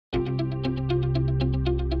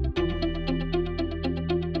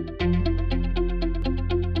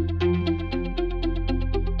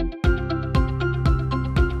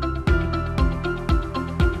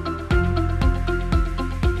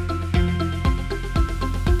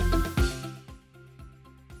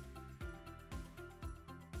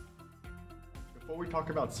talk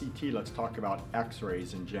about CT, let's talk about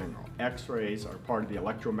X-rays in general. X-rays are part of the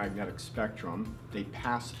electromagnetic spectrum. They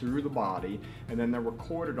pass through the body and then they're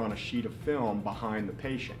recorded on a sheet of film behind the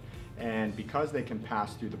patient. And because they can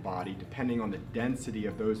pass through the body, depending on the density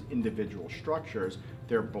of those individual structures,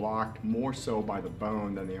 they're blocked more so by the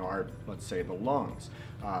bone than they are, let's say, the lungs.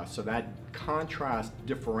 So that contrast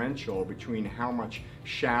differential between how much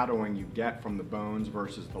shadowing you get from the bones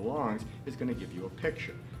versus the lungs is going to give you a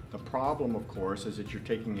picture. The problem, of course, is that you're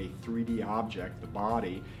taking a 3D object, the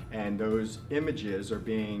body, and those images are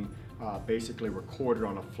being basically recorded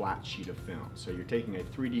on a flat sheet of film. So you're taking a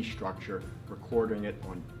 3D structure, recording it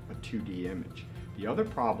on a 2D image. The other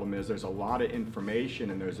problem is there's a lot of information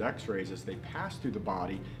in those X-rays as they pass through the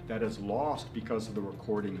body that is lost because of the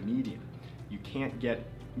recording medium. You can't get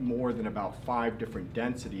more than about 5 different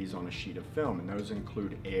densities on a sheet of film, and those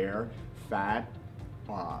include air, fat,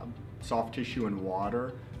 soft tissue and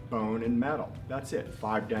water, bone and metal. That's it,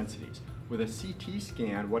 5 densities. With a CT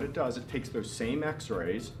scan, what it does, it takes those same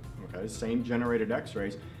X-rays, okay, same generated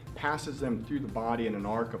X-rays, passes them through the body in an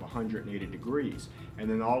arc of 180 degrees, and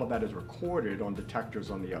then all of that is recorded on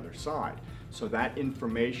detectors on the other side. So that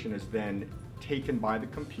information is then taken by the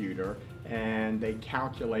computer and they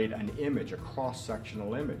calculate an image, a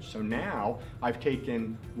cross-sectional image. So now I've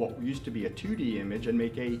taken what used to be a 2D image and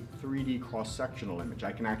make a 3D cross-sectional image.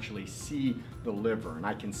 I can actually see the liver and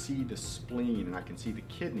I can see the spleen and I can see the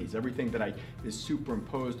kidneys, everything that is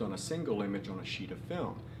superimposed on a single image on a sheet of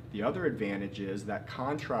film. The other advantage is that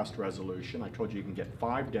contrast resolution. I told you can get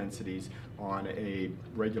 5 densities on a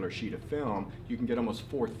regular sheet of film. You can get almost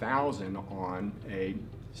 4,000 on a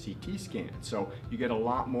CT scan. So you get a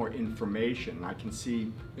lot more information. I can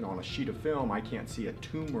see, on a sheet of film, I can't see a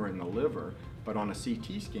tumor in the liver, but on a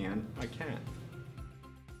CT scan, I can.